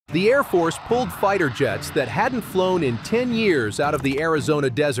The Air Force pulled fighter jets that hadn't flown in 10 years out of the Arizona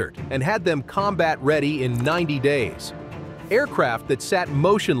desert and had them combat-ready in 90 days. Aircraft that sat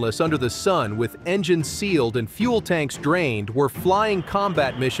motionless under the sun with engines sealed and fuel tanks drained were flying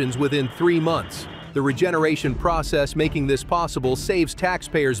combat missions within 3 months. The regeneration process making this possible saves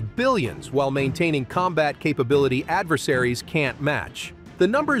taxpayers billions while maintaining combat capability adversaries can't match. The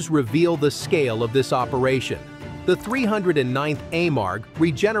numbers reveal the scale of this operation. The 309th AMARG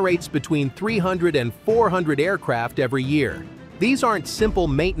regenerates between 300 and 400 aircraft every year. These aren't simple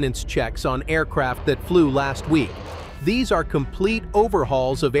maintenance checks on aircraft that flew last week. These are complete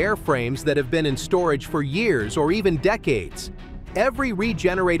overhauls of airframes that have been in storage for years or even decades. Every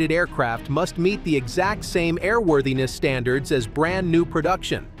regenerated aircraft must meet the exact same airworthiness standards as brand new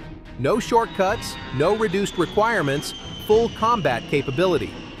production. No shortcuts, no reduced requirements, full combat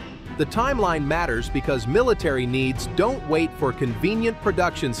capability. The timeline matters because military needs don't wait for convenient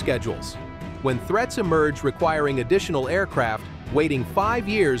production schedules. When threats emerge requiring additional aircraft, waiting 5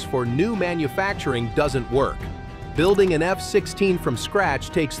 years for new manufacturing doesn't work. Building an F-16 from scratch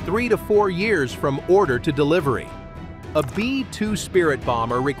takes 3 to 4 years from order to delivery. A B-2 Spirit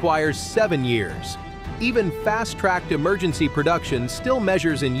bomber requires 7 years. Even fast-tracked emergency production still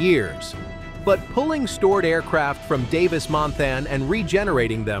measures in years. But pulling stored aircraft from Davis-Monthan and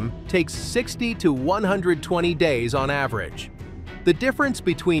regenerating them takes 60 to 120 days on average. The difference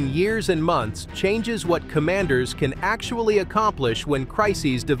between years and months changes what commanders can actually accomplish when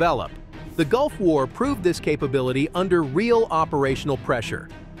crises develop. The Gulf War proved this capability under real operational pressure.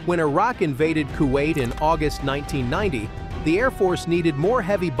 When Iraq invaded Kuwait in August 1990, the Air Force needed more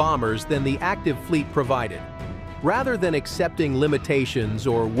heavy bombers than the active fleet provided. Rather than accepting limitations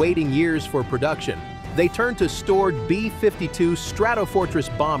or waiting years for production, they turned to stored B-52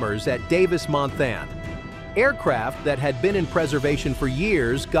 Stratofortress bombers at Davis-Monthan. Aircraft that had been in preservation for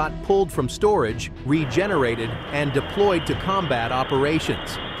years got pulled from storage, regenerated, and deployed to combat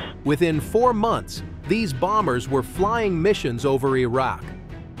operations. Within 4 months, these bombers were flying missions over Iraq.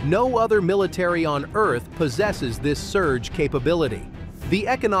 No other military on Earth possesses this surge capability. The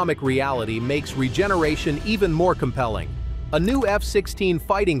economic reality makes regeneration even more compelling. A new F-16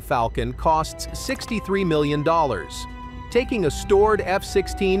 Fighting Falcon costs $63 million. Taking a stored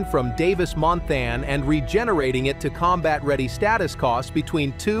F-16 from Davis-Monthan and regenerating it to combat-ready status costs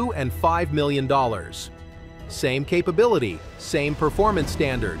between $2 and $5 million. Same capability, same performance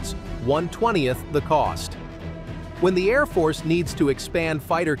standards, 1/20th the cost. When the Air Force needs to expand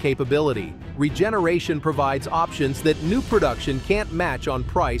fighter capability, regeneration provides options that new production can't match on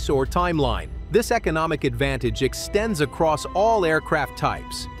price or timeline. This economic advantage extends across all aircraft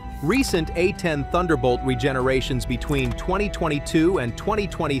types. Recent A-10 Thunderbolt regenerations between 2022 and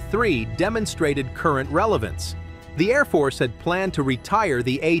 2023 demonstrated current relevance. The Air Force had planned to retire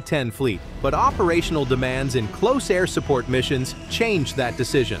the A-10 fleet, but operational demands in close air support missions changed that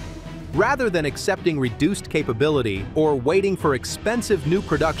decision. Rather than accepting reduced capability or waiting for expensive new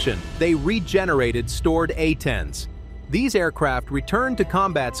production, they regenerated stored A-10s. These aircraft returned to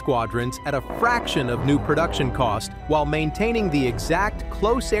combat squadrons at a fraction of new production cost while maintaining the exact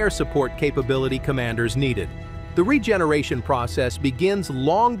close air support capability commanders needed. The regeneration process begins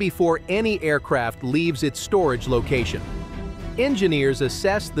long before any aircraft leaves its storage location. Engineers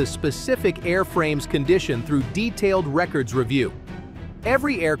assess the specific airframe's condition through detailed records review.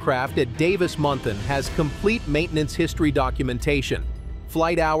 Every aircraft at Davis-Monthan has complete maintenance history documentation.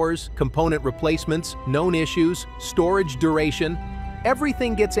 Flight hours, component replacements, known issues, storage duration,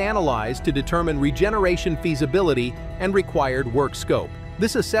 everything gets analyzed to determine regeneration feasibility and required work scope.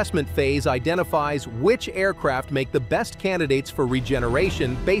 This assessment phase identifies which aircraft make the best candidates for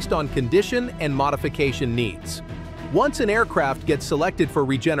regeneration based on condition and modification needs. Once an aircraft gets selected for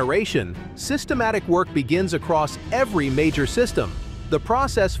regeneration, systematic work begins across every major system. The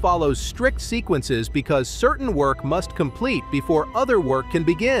process follows strict sequences because certain work must complete before other work can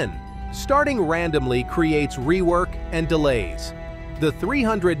begin. Starting randomly creates rework and delays. The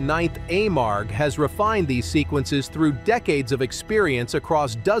 309th AMARG has refined these sequences through decades of experience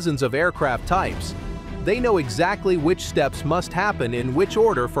across dozens of aircraft types. They know exactly which steps must happen in which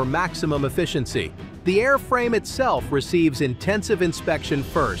order for maximum efficiency. The airframe itself receives intensive inspection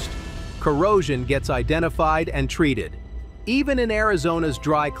first. Corrosion gets identified and treated. Even in Arizona's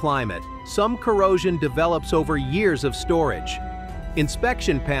dry climate, some corrosion develops over years of storage.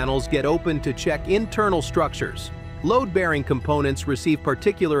 Inspection panels get opened to check internal structures. Load-bearing components receive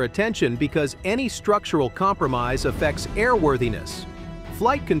particular attention because any structural compromise affects airworthiness.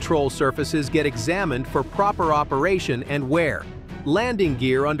 Flight control surfaces get examined for proper operation and wear. Landing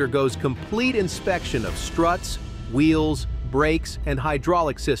gear undergoes complete inspection of struts, wheels, brakes, and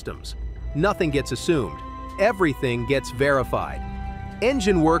hydraulic systems. Nothing gets assumed. Everything gets verified.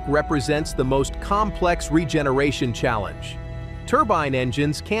 Engine work represents the most complex regeneration challenge. Turbine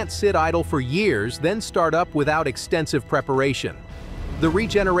engines can't sit idle for years, then start up without extensive preparation. The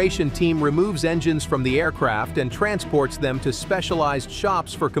regeneration team removes engines from the aircraft and transports them to specialized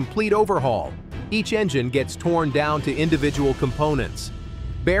shops for complete overhaul. Each engine gets torn down to individual components.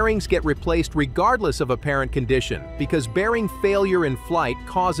 Bearings get replaced regardless of apparent condition because bearing failure in flight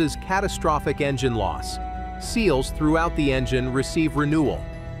causes catastrophic engine loss. Seals throughout the engine receive renewal.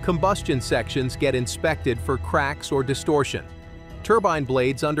 Combustion sections get inspected for cracks or distortion. Turbine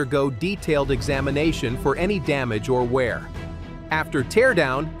blades undergo detailed examination for any damage or wear. After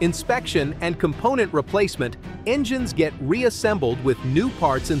teardown, inspection, and component replacement, engines get reassembled with new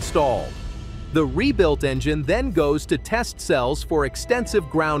parts installed. The rebuilt engine then goes to test cells for extensive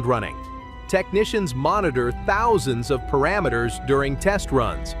ground running. Technicians monitor thousands of parameters during test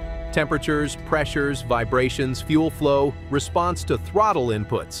runs: temperatures, pressures, vibrations, fuel flow, response to throttle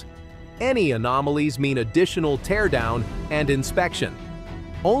inputs. Any anomalies mean additional teardown and inspection.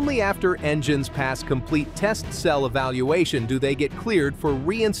 Only after engines pass complete test cell evaluation do they get cleared for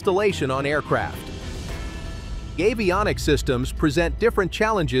reinstallation on aircraft. Avionics systems present different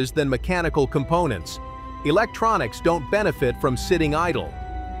challenges than mechanical components. Electronics don't benefit from sitting idle.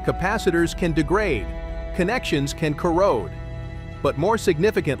 Capacitors can degrade. Connections can corrode. But more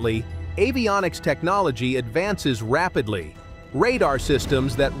significantly, avionics technology advances rapidly. Radar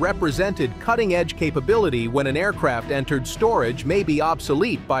systems that represented cutting-edge capability when an aircraft entered storage may be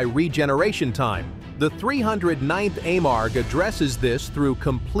obsolete by regeneration time. The 309th AMARG addresses this through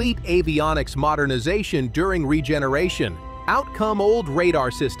complete avionics modernization during regeneration. Outcome old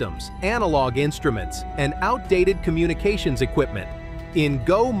radar systems, analog instruments, and outdated communications equipment. In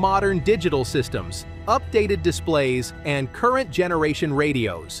Go modern digital systems, updated displays, and current generation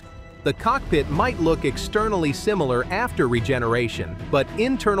radios. The cockpit might look externally similar after regeneration, but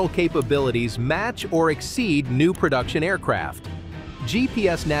internal capabilities match or exceed new production aircraft.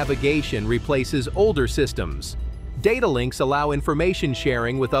 GPS navigation replaces older systems. Data links allow information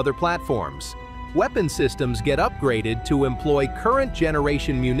sharing with other platforms. Weapon systems get upgraded to employ current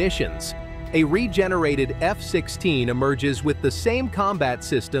generation munitions. A regenerated F-16 emerges with the same combat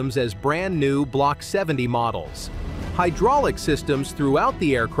systems as brand new Block 70 models. Hydraulic systems throughout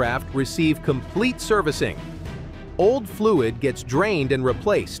the aircraft receive complete servicing. Old fluid gets drained and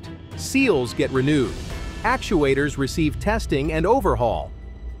replaced. Seals get renewed. Actuators receive testing and overhaul.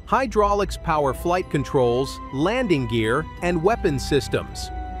 Hydraulics power flight controls, landing gear, and weapons systems.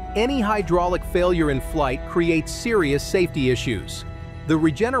 Any hydraulic failure in flight creates serious safety issues. The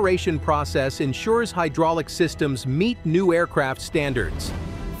regeneration process ensures hydraulic systems meet new aircraft standards.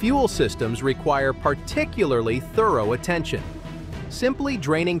 Fuel systems require particularly thorough attention. Simply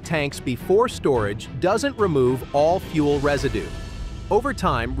draining tanks before storage doesn't remove all fuel residue. Over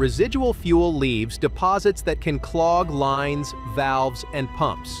time, residual fuel leaves deposits that can clog lines, valves, and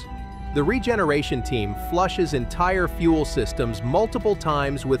pumps. The regeneration team flushes entire fuel systems multiple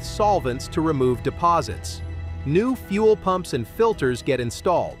times with solvents to remove deposits. New fuel pumps and filters get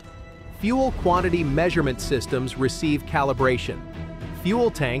installed. Fuel quantity measurement systems receive calibration.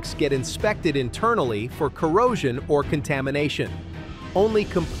 Fuel tanks get inspected internally for corrosion or contamination. Only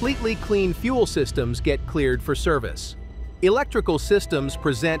completely clean fuel systems get cleared for service. Electrical systems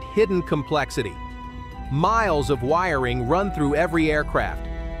present hidden complexity. Miles of wiring run through every aircraft.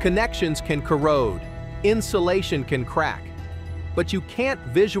 Connections can corrode. Insulation can crack. But you can't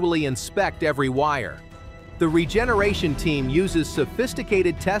visually inspect every wire. The regeneration team uses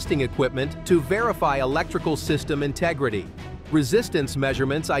sophisticated testing equipment to verify electrical system integrity. Resistance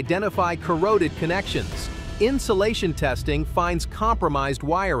measurements identify corroded connections. Insulation testing finds compromised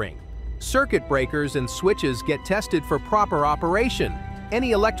wiring. Circuit breakers and switches get tested for proper operation.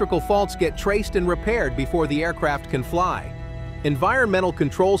 Any electrical faults get traced and repaired before the aircraft can fly. Environmental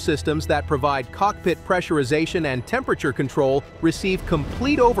control systems that provide cockpit pressurization and temperature control receive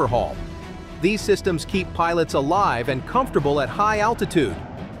complete overhaul. These systems keep pilots alive and comfortable at high altitude.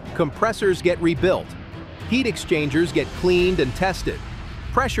 Compressors get rebuilt. Heat exchangers get cleaned and tested.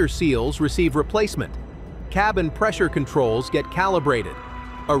 Pressure seals receive replacement. Cabin pressure controls get calibrated.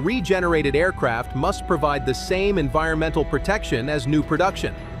 A regenerated aircraft must provide the same environmental protection as new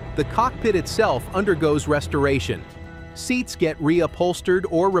production. The cockpit itself undergoes restoration. Seats get reupholstered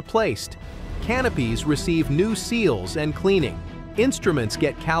or replaced. Canopies receive new seals and cleaning. Instruments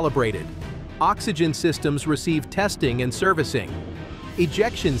get calibrated. Oxygen systems receive testing and servicing.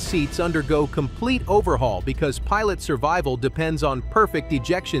 Ejection seats undergo complete overhaul because pilot survival depends on perfect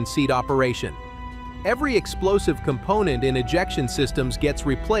ejection seat operation. Every explosive component in ejection systems gets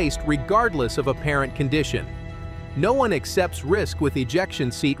replaced regardless of apparent condition. No one accepts risk with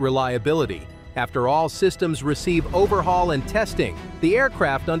ejection seat reliability. After all systems receive overhaul and testing, the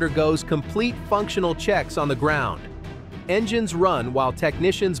aircraft undergoes complete functional checks on the ground. Engines run while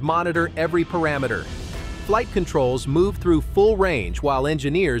technicians monitor every parameter. Flight controls move through full range while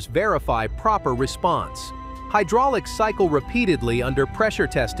engineers verify proper response. Hydraulics cycle repeatedly under pressure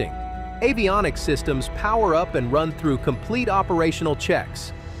testing. Avionics systems power up and run through complete operational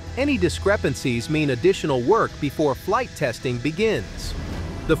checks. Any discrepancies mean additional work before flight testing begins.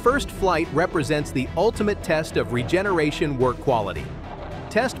 The first flight represents the ultimate test of regeneration work quality.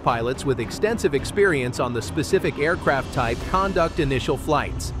 Test pilots with extensive experience on the specific aircraft type conduct initial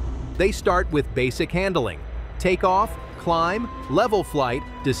flights. They start with basic handling: takeoff, climb, level flight,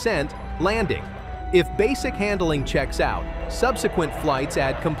 descent, landing. If basic handling checks out, subsequent flights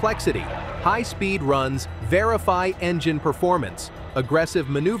add complexity. High-speed runs verify engine performance. Aggressive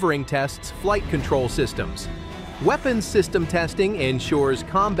maneuvering tests flight control systems. Weapons system testing ensures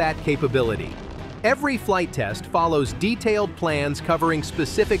combat capability. Every flight test follows detailed plans covering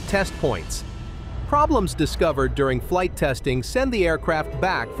specific test points. Problems discovered during flight testing send the aircraft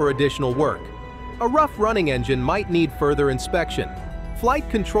back for additional work. A rough running engine might need further inspection. Flight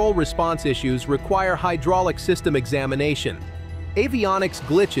control response issues require hydraulic system examination. Avionics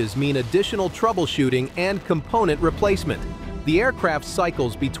glitches mean additional troubleshooting and component replacement. The aircraft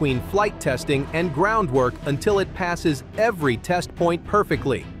cycles between flight testing and groundwork until it passes every test point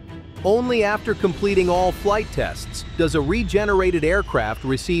perfectly. Only after completing all flight tests does a regenerated aircraft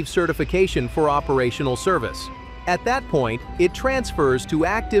receive certification for operational service. At that point, it transfers to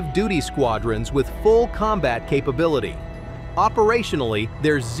active duty squadrons with full combat capability. Operationally,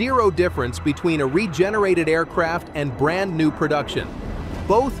 there's zero difference between a regenerated aircraft and brand new production.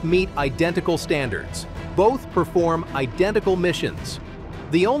 Both meet identical standards. Both perform identical missions.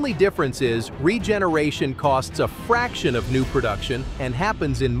 The only difference is regeneration costs a fraction of new production and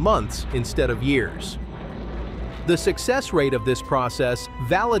happens in months instead of years. The success rate of this process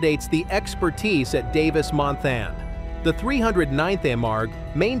validates the expertise at Davis-Monthan. The 309th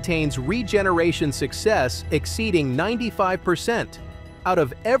AMARG maintains regeneration success exceeding 95%. Out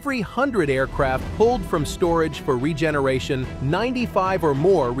of every 100 aircraft pulled from storage for regeneration, 95 or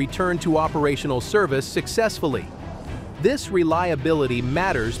more return to operational service successfully. This reliability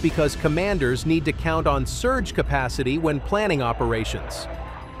matters because commanders need to count on surge capacity when planning operations.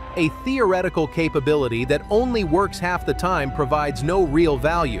 A theoretical capability that only works half the time provides no real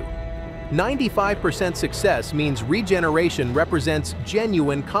value. 95% success means regeneration represents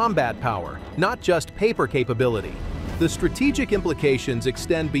genuine combat power, not just paper capability. The strategic implications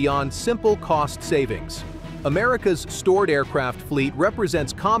extend beyond simple cost savings. America's stored aircraft fleet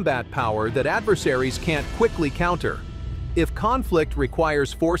represents combat power that adversaries can't quickly counter. If conflict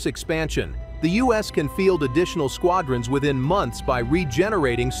requires force expansion, the U.S. can field additional squadrons within months by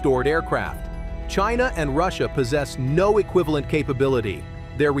regenerating stored aircraft. China and Russia possess no equivalent capability.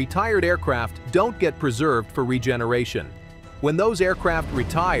 Their retired aircraft don't get preserved for regeneration. When those aircraft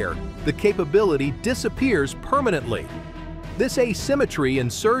retire, the capability disappears permanently. This asymmetry in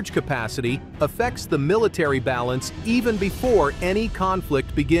surge capacity affects the military balance even before any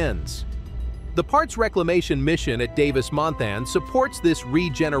conflict begins. The parts reclamation mission at Davis-Monthan supports this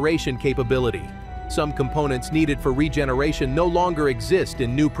regeneration capability. Some components needed for regeneration no longer exist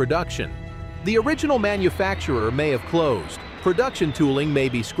in new production. The original manufacturer may have closed, production tooling may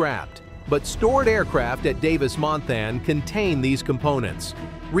be scrapped, but stored aircraft at Davis-Monthan contain these components.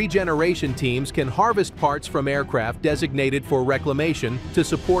 Regeneration teams can harvest parts from aircraft designated for reclamation to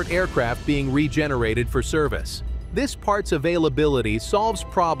support aircraft being regenerated for service. This parts availability solves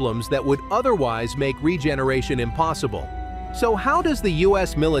problems that would otherwise make regeneration impossible. So how does the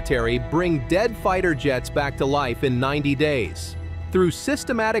U.S. military bring dead fighter jets back to life in 90 days? Through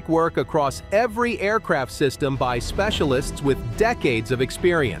systematic work across every aircraft system by specialists with decades of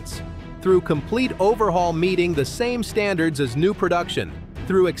experience. Through complete overhaul meeting the same standards as new production.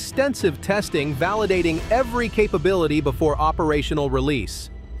 Through extensive testing validating every capability before operational release.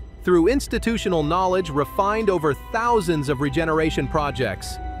 Through institutional knowledge refined over thousands of regeneration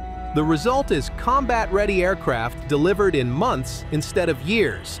projects. The result is combat-ready aircraft delivered in months instead of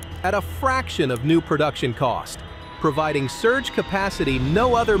years, at a fraction of new production cost, providing surge capacity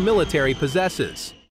no other military possesses.